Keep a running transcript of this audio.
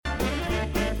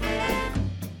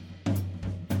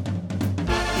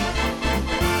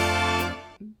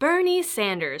Bernie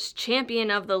Sanders,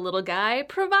 champion of the little guy,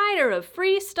 provider of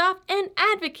free stuff, and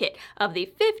advocate of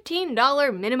the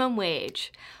 $15 minimum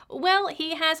wage. Well,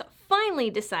 he has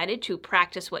finally decided to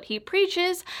practice what he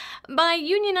preaches by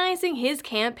unionizing his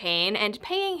campaign and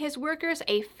paying his workers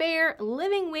a fair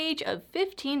living wage of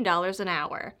 $15 an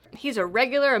hour. He's a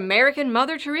regular American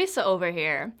Mother Teresa over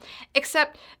here.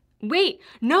 Except, wait,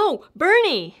 no,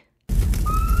 Bernie!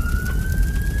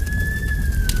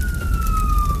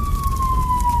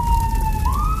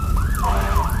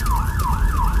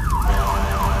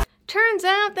 Turns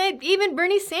out that even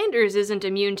Bernie Sanders isn't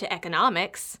immune to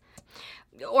economics.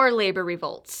 Or labor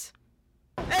revolts.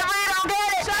 If we don't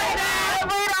get it, shut it down!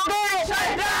 If we don't get it,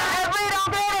 shut it down! If we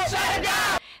don't get it, shut it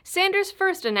down! Sanders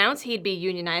first announced he'd be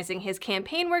unionizing his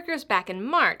campaign workers back in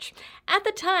March. At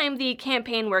the time, the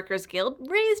Campaign Workers Guild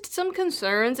raised some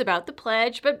concerns about the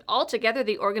pledge, but altogether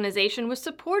the organization was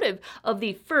supportive of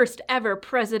the first ever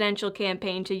presidential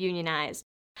campaign to unionize.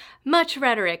 Much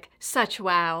rhetoric, such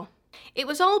wow. It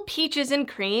was all peaches and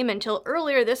cream until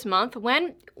earlier this month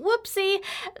when, whoopsie,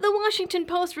 the Washington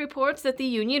Post reports that the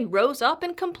union rose up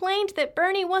and complained that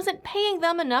Bernie wasn't paying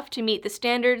them enough to meet the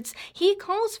standards he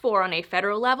calls for on a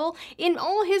federal level in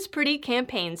all his pretty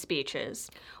campaign speeches.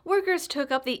 Workers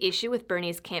took up the issue with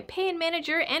Bernie's campaign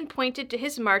manager and pointed to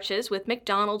his marches with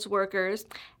McDonald's workers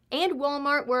and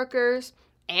Walmart workers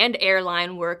and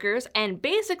airline workers and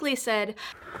basically said,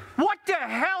 "What the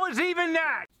hell is even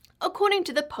that?" According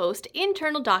to the Post,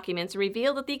 internal documents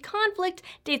reveal that the conflict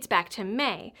dates back to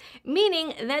May,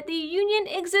 meaning that the union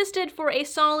existed for a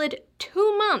solid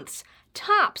 2 months,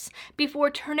 tops, before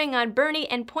turning on Bernie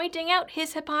and pointing out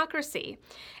his hypocrisy.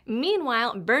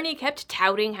 Meanwhile, Bernie kept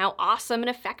touting how awesome and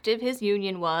effective his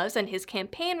union was, and his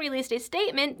campaign released a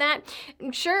statement that,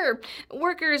 sure,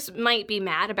 workers might be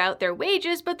mad about their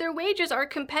wages, but their wages are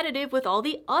competitive with all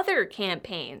the other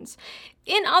campaigns.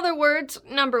 In other words,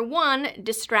 number one,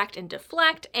 distract and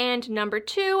deflect, and number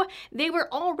two, they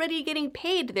were already getting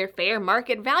paid their fair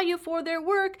market value for their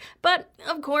work, but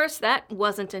of course that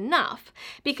wasn't enough,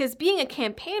 because being a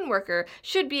campaign worker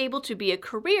should be able to be a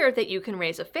career that you can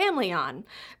raise a family on,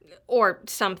 or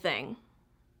something.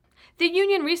 The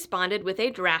union responded with a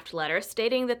draft letter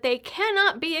stating that they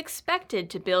cannot be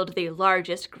expected to build the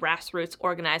largest grassroots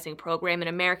organizing program in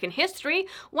American history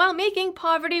while making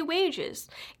poverty wages.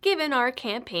 Given our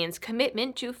campaign's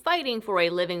commitment to fighting for a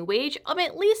living wage of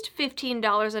at least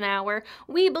 $15 an hour,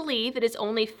 we believe it is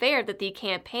only fair that the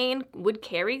campaign would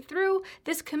carry through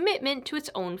this commitment to its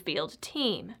own field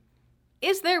team.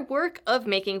 Is their work of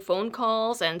making phone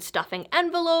calls and stuffing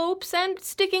envelopes and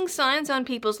sticking signs on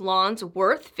people's lawns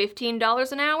worth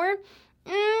 $15 an hour?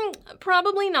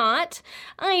 Probably not.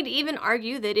 I'd even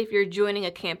argue that if you're joining a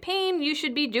campaign, you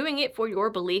should be doing it for your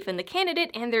belief in the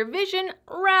candidate and their vision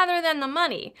rather than the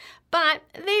money. But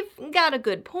they've got a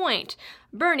good point.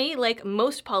 Bernie, like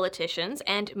most politicians,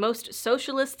 and most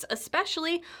socialists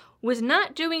especially, was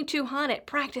not doing too hot at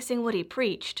practicing what he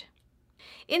preached.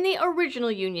 In the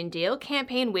original union deal,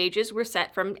 campaign wages were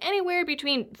set from anywhere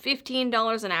between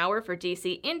 $15 an hour for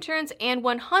DC interns and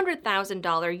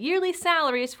 $100,000 yearly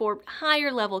salaries for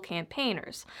higher-level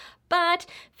campaigners. But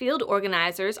field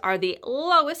organizers are the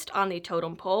lowest on the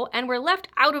totem pole and were left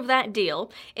out of that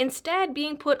deal, instead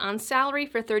being put on salary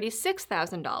for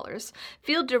 $36,000.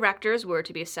 Field directors were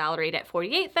to be salaried at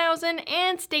 $48,000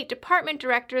 and State Department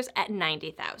directors at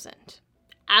 $90,000.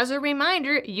 As a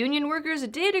reminder, union workers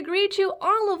did agree to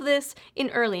all of this in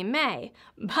early May,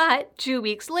 but 2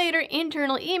 weeks later,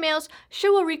 internal emails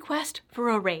show a request for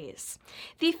a raise.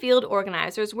 The field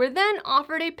organizers were then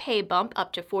offered a pay bump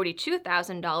up to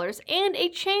 $42,000 and a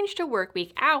change to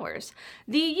workweek hours.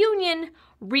 The union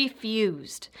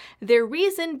refused, their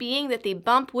reason being that the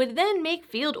bump would then make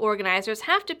field organizers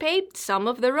have to pay some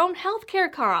of their own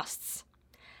healthcare costs.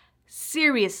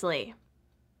 Seriously.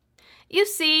 You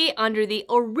see, under the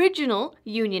original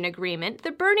union agreement,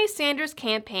 the Bernie Sanders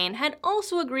campaign had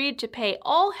also agreed to pay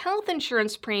all health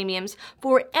insurance premiums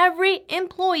for every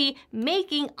employee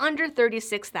making under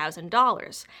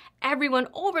 $36,000. Everyone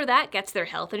over that gets their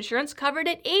health insurance covered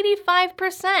at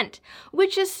 85%,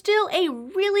 which is still a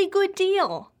really good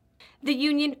deal. The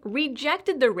union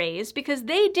rejected the raise because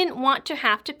they didn't want to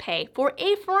have to pay for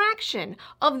a fraction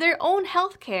of their own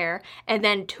health care, and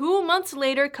then 2 months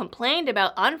later complained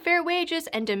about unfair wages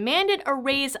and demanded a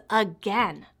raise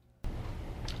again.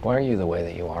 Why are you the way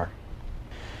that you are?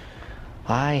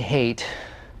 I hate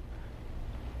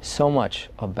so much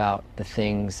about the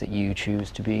things that you choose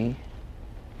to be.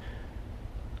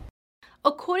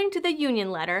 According according to the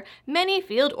union letter, many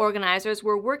field organizers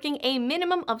were working a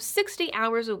minimum of 60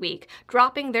 hours a week,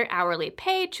 dropping their hourly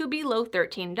pay to below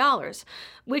 $13,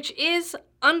 which is,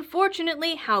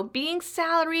 unfortunately, how being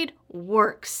salaried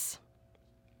works.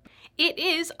 It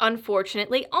is,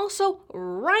 unfortunately, also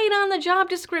right on the job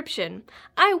description.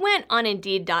 I went on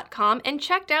Indeed.com and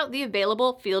checked out the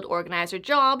available field organizer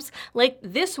jobs, like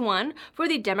this one for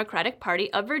the Democratic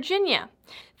Party of Virginia.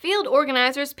 Field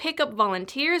organizers pick up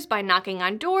volunteers by knocking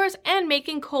on doors and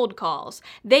making cold calls.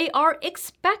 They are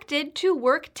expected to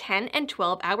work 10 and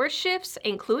 12-hour shifts,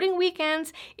 including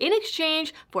weekends, in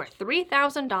exchange for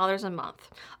 $3,000 a month.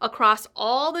 Across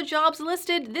all the jobs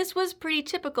listed, this was pretty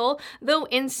typical, though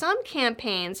in some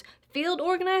campaigns, field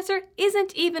organizer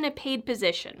isn't even a paid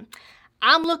position.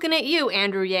 I'm looking at you,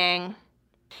 Andrew Yang.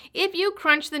 If you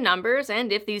crunch the numbers,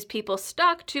 and if these people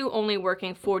stuck to only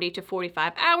working 40 to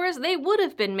 45 hours, they would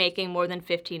have been making more than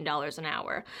 $15 an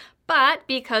hour. But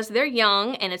because they're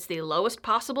young and it's the lowest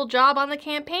possible job on the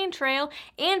campaign trail,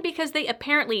 and because they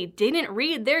apparently didn't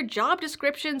read their job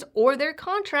descriptions or their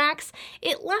contracts,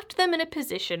 it left them in a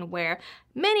position where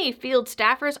many field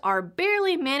staffers are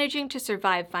barely managing to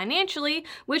survive financially,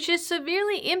 which is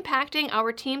severely impacting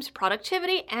our team's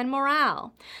productivity and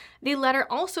morale. The letter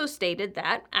also stated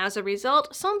that, as a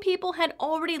result, some people had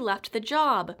already left the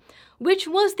job, which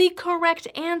was the correct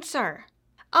answer.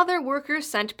 Other workers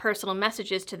sent personal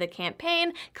messages to the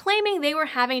campaign claiming they were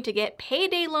having to get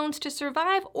payday loans to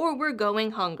survive or were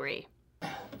going hungry.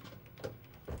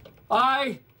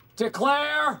 I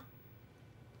declare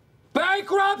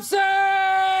bankruptcy!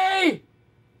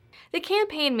 The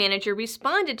campaign manager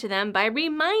responded to them by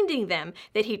reminding them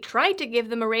that he tried to give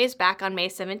them a raise back on May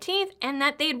 17th and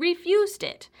that they'd refused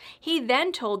it. He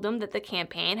then told them that the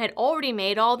campaign had already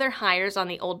made all their hires on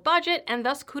the old budget and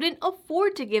thus couldn't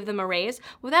afford to give them a raise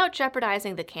without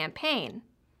jeopardizing the campaign.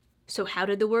 So how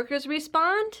did the workers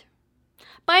respond?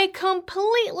 By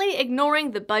completely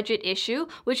ignoring the budget issue,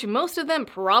 which most of them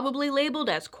probably labeled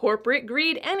as corporate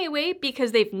greed anyway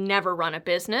because they've never run a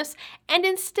business, and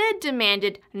instead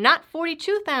demanded not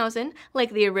 $42,000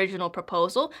 like the original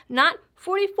proposal, not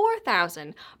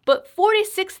 $44,000, but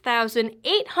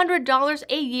 $46,800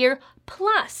 a year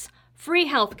plus free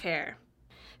health care.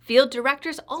 Field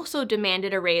directors also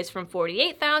demanded a raise from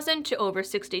 $48,000 to over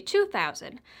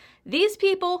 $62,000. These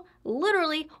people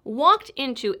literally walked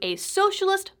into a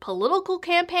socialist political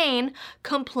campaign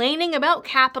complaining about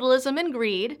capitalism and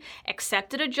greed,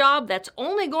 accepted a job that's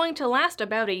only going to last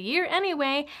about a year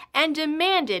anyway, and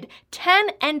demanded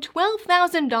 $10,000 and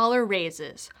 $12,000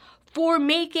 raises for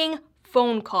making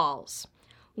phone calls.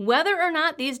 Whether or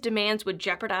not these demands would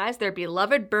jeopardize their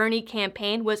beloved Bernie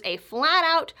campaign was a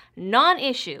flat-out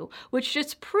non-issue, which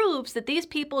just proves that these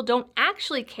people don't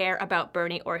actually care about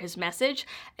Bernie or his message.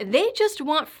 They just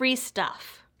want free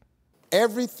stuff.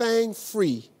 Everything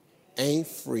free ain't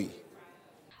free.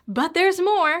 But there's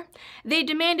more. They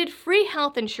demanded free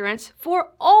health insurance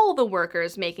for all the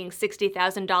workers making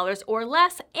 $60,000 or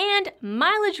less and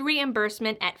mileage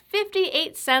reimbursement at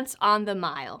 58 cents on the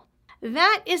mile.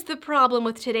 That is the problem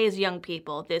with today's young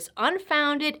people, this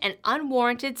unfounded and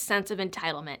unwarranted sense of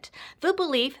entitlement. The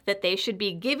belief that they should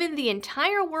be given the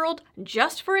entire world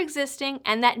just for existing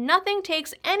and that nothing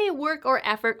takes any work or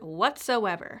effort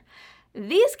whatsoever.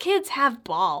 These kids have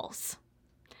balls.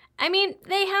 I mean,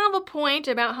 they have a point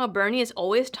about how Bernie is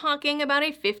always talking about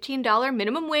a $15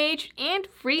 minimum wage and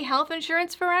free health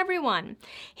insurance for everyone.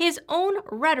 His own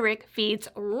rhetoric feeds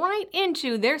right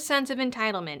into their sense of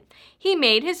entitlement. He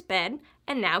made his bed,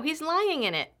 and now he's lying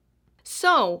in it.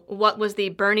 So, what was the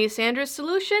Bernie Sanders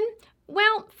solution?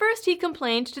 Well, first he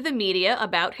complained to the media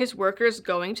about his workers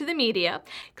going to the media,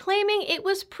 claiming it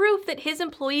was proof that his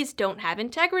employees don't have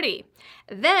integrity.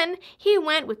 Then he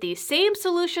went with the same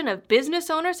solution of business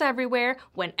owners everywhere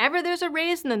whenever there's a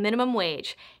raise in the minimum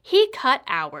wage. He cut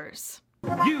hours.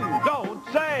 You don't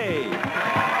say!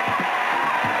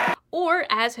 Or,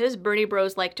 as his Bernie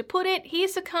bros like to put it, he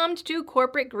succumbed to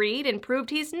corporate greed and proved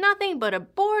he's nothing but a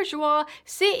bourgeois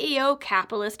CEO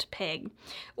capitalist pig.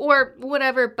 Or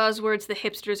whatever buzzwords the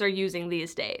hipsters are using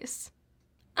these days.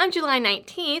 On July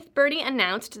 19th, Bernie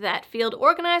announced that field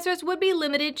organizers would be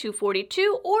limited to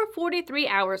 42 or 43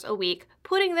 hours a week,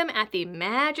 putting them at the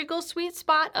magical sweet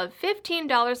spot of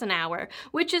 $15 an hour,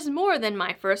 which is more than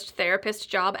my first therapist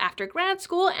job after grad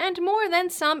school and more than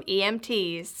some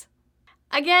EMTs.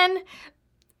 Again,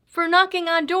 for knocking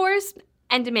on doors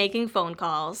and making phone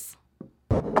calls.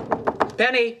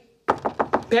 Penny!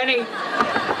 Penny!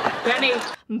 Benny!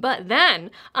 But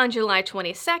then, on July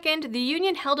 22nd, the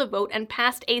union held a vote and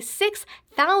passed a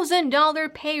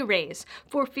 $6,000 pay raise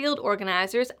for field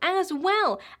organizers as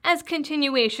well as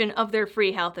continuation of their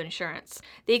free health insurance.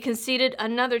 They conceded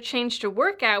another change to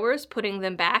work hours, putting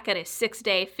them back at a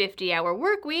 6-day, 50-hour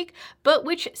work week, but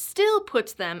which still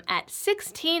puts them at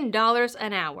 $16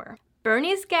 an hour.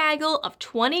 Bernie's gaggle of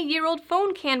 20-year-old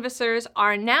phone canvassers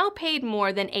are now paid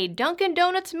more than a Dunkin'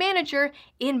 Donuts manager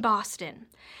in Boston.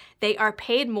 They are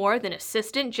paid more than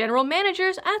assistant general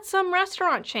managers at some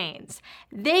restaurant chains.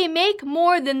 They make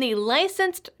more than the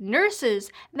licensed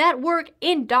nurses that work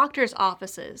in doctors'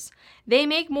 offices. They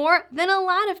make more than a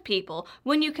lot of people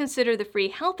when you consider the free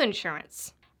health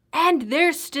insurance. And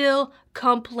they're still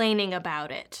complaining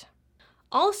about it.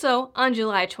 Also, on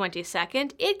July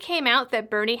 22nd, it came out that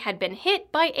Bernie had been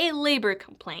hit by a labor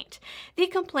complaint. The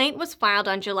complaint was filed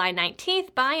on July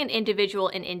 19th by an individual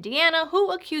in Indiana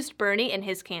who accused Bernie and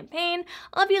his campaign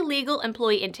of illegal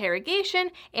employee interrogation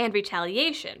and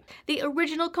retaliation. The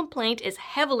original complaint is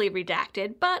heavily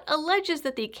redacted, but alleges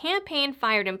that the campaign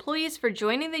fired employees for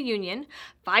joining the union,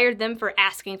 fired them for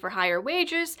asking for higher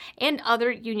wages and other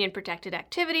union-protected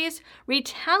activities,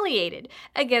 retaliated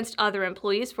against other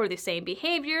employees for the same behavior,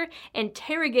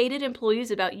 interrogated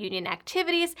employees about union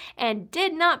activities, and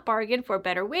did not bargain for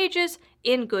better wages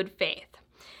in good faith.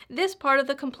 This part of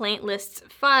the complaint lists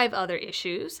 5 other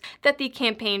issues: that the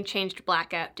campaign changed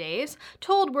blackout days,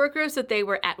 told workers that they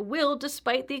were at will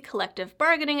despite the collective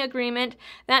bargaining agreement,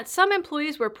 that some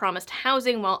employees were promised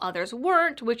housing while others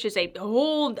weren't, which is a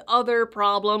whole other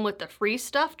problem with the free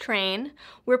stuff train,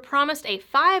 were promised a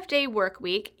 5-day work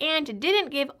week, and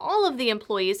didn't give all of the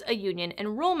employees a union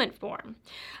enrollment form.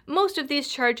 Most of these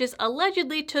charges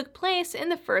allegedly took place in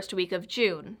the first week of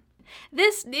June.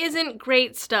 This isn't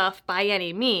great stuff by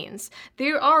any means.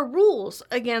 There are rules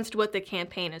against what the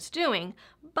campaign is doing,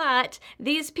 but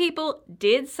these people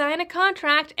did sign a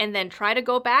contract and then try to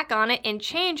go back on it and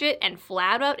change it and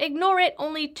flat out ignore it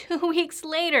only 2 weeks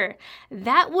later.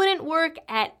 That wouldn't work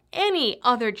at any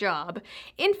other job.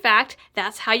 In fact,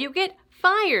 that's how you get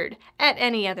fired at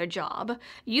any other job.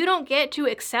 You don't get to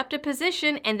accept a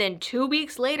position and then 2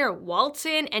 weeks later waltz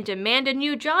in and demand a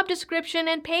new job description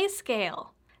and pay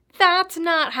scale. That's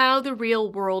not how the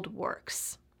real world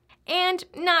works. And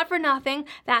not for nothing,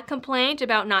 that complaint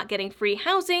about not getting free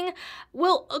housing,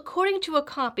 well, according to a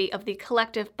copy of the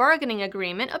collective bargaining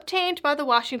agreement obtained by the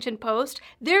Washington Post,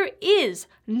 there is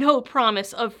no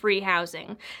promise of free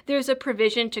housing. There's a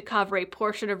provision to cover a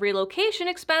portion of relocation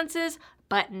expenses,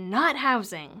 but not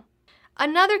housing.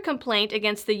 Another complaint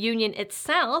against the union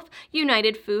itself,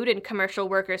 United Food and Commercial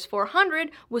Workers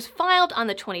 400, was filed on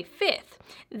the 25th.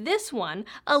 This one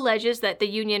alleges that the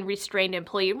union restrained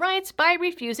employee rights by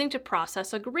refusing to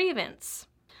process a grievance.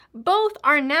 Both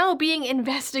are now being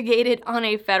investigated on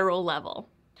a federal level.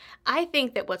 I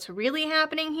think that what's really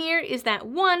happening here is that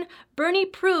 1, Bernie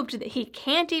proved that he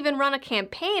can't even run a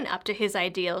campaign up to his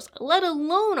ideals, let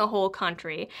alone a whole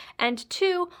country, and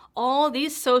 2, all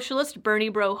these socialist Bernie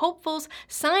bro hopefuls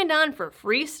signed on for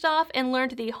free stuff and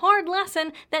learned the hard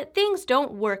lesson that things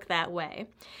don't work that way.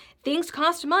 Things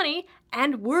cost money,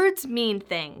 and words mean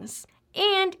things.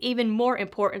 And, even more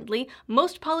importantly,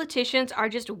 most politicians are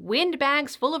just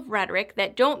windbags full of rhetoric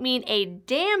that don't mean a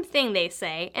damn thing they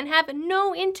say and have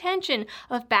no intention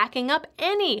of backing up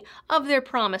any of their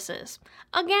promises.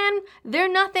 Again,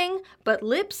 they're nothing but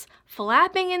lips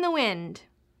flapping in the wind.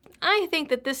 I think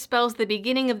that this spells the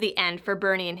beginning of the end for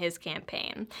Bernie and his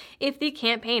campaign. If the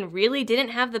campaign really didn't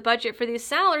have the budget for these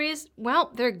salaries,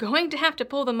 well, they're going to have to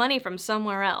pull the money from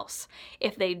somewhere else.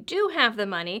 If they do have the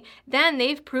money, then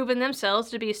they've proven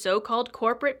themselves to be so-called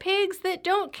corporate pigs that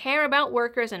don't care about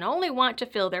workers and only want to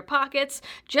fill their pockets,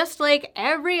 just like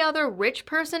every other rich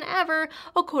person ever,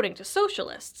 according to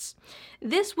socialists.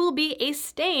 This will be a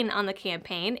stain on the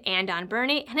campaign and on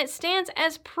Bernie, and it stands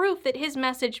as proof that his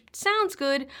message sounds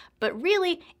good, but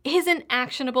really isn't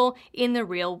actionable in the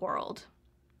real world.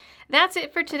 That's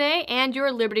it for today and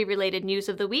your Liberty-related news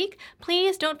of the week.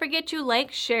 Please don't forget to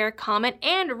like, share, comment,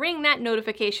 and ring that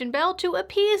notification bell to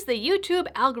appease the YouTube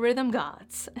algorithm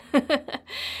gods.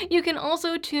 You can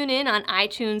also tune in on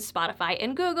iTunes, Spotify,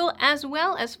 and Google, as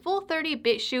well as Full30,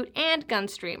 BitChute, and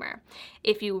Gunstreamer.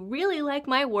 If you really like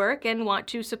my work and want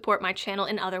to support my channel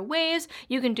in other ways,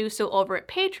 you can do so over at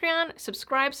Patreon,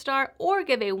 Subscribestar, or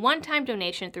give a one-time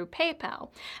donation through PayPal.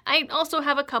 I also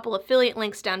have a couple affiliate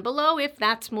links down below if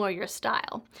that's more your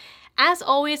style. As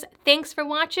always, thanks for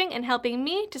watching and helping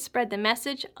me to spread the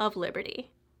message of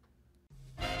liberty.